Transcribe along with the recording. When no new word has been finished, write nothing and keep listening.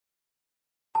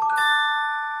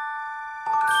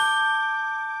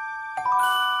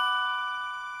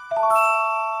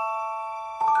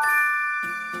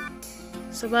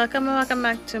So welcome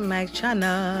back to my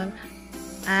channel,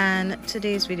 and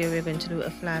today's video we're going to do a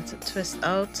flat twist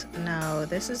out. Now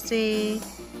this is the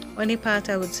only part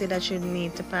I would say that you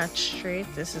need to patch straight.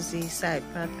 This is the side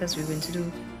part because we're going to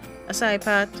do a side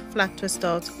part flat twist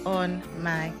out on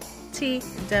my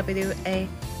TWA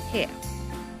hair.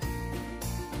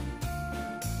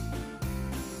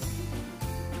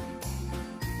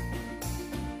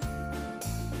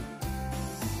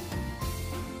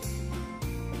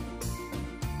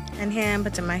 And here I'm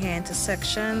putting my hair into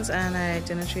sections, and I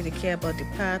do not really care about the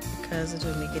part because it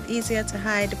will make it easier to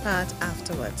hide the part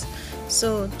afterwards.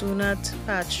 So do not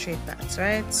part straight parts,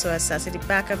 right? So I started the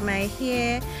back of my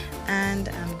hair, and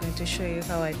I'm going to show you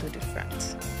how I do the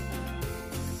front.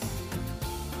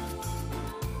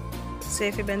 So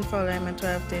if you've been following my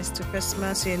 12 days to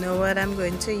Christmas, you know what I'm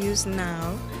going to use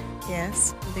now.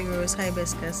 Yes, the Rose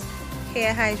Hibiscus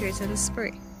hair hydrating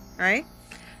spray, right?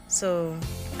 So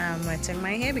I'm wetting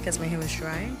my hair because my hair was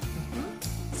dry.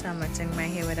 So I'm wetting my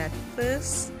hair with that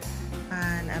first,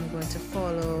 and I'm going to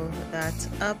follow that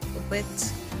up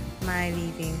with my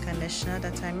leave-in conditioner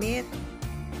that I made.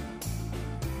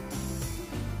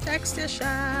 Texture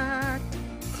shot.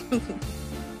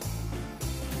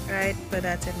 Right, put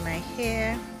that in my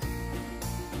hair.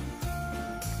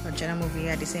 Watching a movie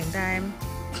at the same time.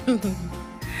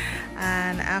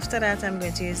 And after that, I'm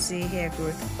going to use the hair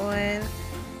growth oil.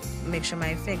 Make sure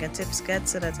my fingertips get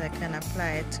so that I can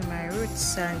apply it to my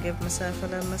roots and give myself a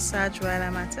little massage while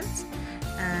I'm at it.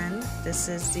 And this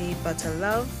is the Butter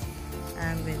Love.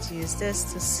 I'm going to use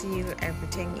this to seal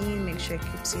everything in, make sure it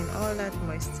keeps in all that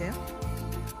moisture.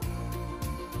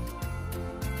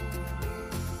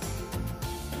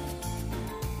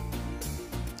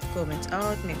 Comb it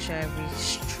out, make sure every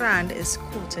strand is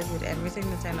coated with everything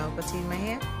that I now put in my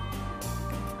hair.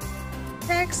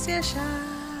 Texture shot.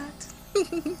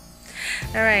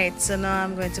 Alright, so now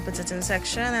I'm going to put it in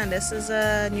section, and this is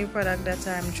a new product that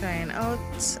I'm trying out.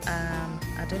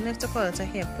 I don't know if to call it a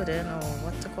hair pudding or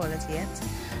what to call it yet,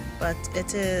 but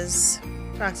it is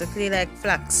practically like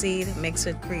flaxseed mixed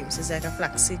with cream. So it's like a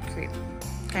flaxseed cream,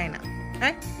 kind of,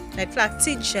 right? Like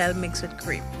flaxseed gel mixed with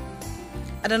cream.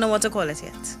 I don't know what to call it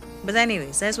yet, but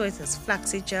anyways, that's what it is,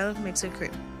 flaxseed gel mixed with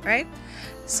cream, right?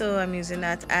 So I'm using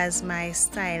that as my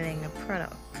styling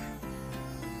product.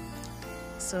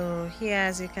 So here,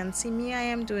 as you can see me, I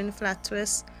am doing flat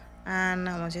twists, and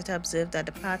I want you to observe that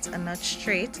the parts are not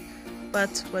straight, but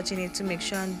what you need to make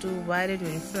sure and do while you're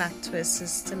doing flat twists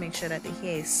is to make sure that the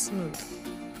hair is smooth.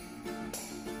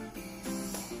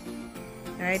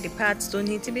 Alright, the parts don't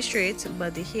need to be straight,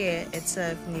 but the hair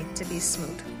itself needs to be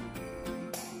smooth.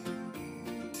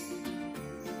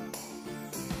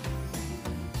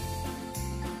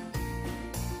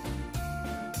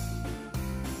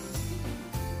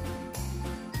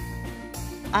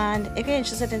 And if you're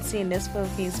interested in seeing this full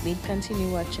face beat,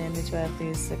 continue watching the 12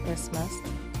 days to Christmas.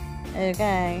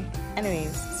 Okay,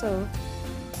 anyways, so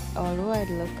although I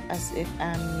look as if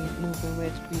I'm moving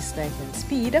with grease lightning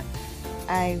speed,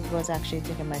 I was actually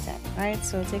taking my time, right?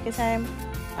 So take your time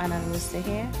and unloose the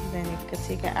hair. Then you could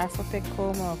take an Afro pick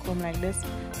comb or a comb like this,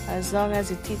 as long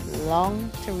as your teeth long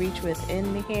to reach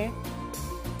within the hair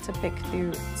to pick the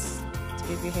roots, to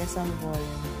give your hair some volume.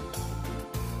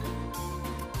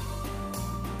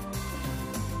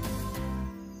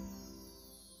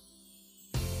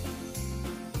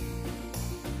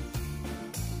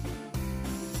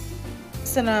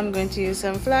 So now I'm going to use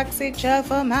some flaxseed gel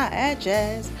for my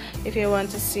edges. If you want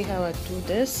to see how I do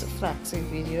this flaxseed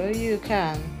video, you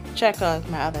can check out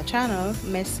my other channel,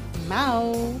 Miss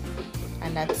Mao,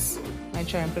 and that's my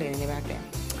trampoline in the back there.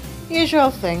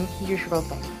 Usual thing.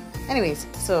 Anyways,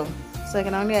 so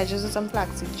second on the edges with some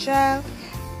flaxseed gel,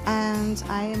 and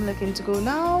I am looking to go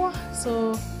now.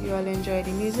 So you all enjoy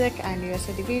the music and the rest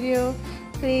of the video.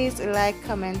 Please like,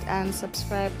 comment, and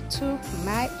subscribe to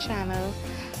my channel.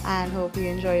 And hope you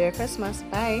enjoy your Christmas.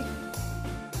 Bye.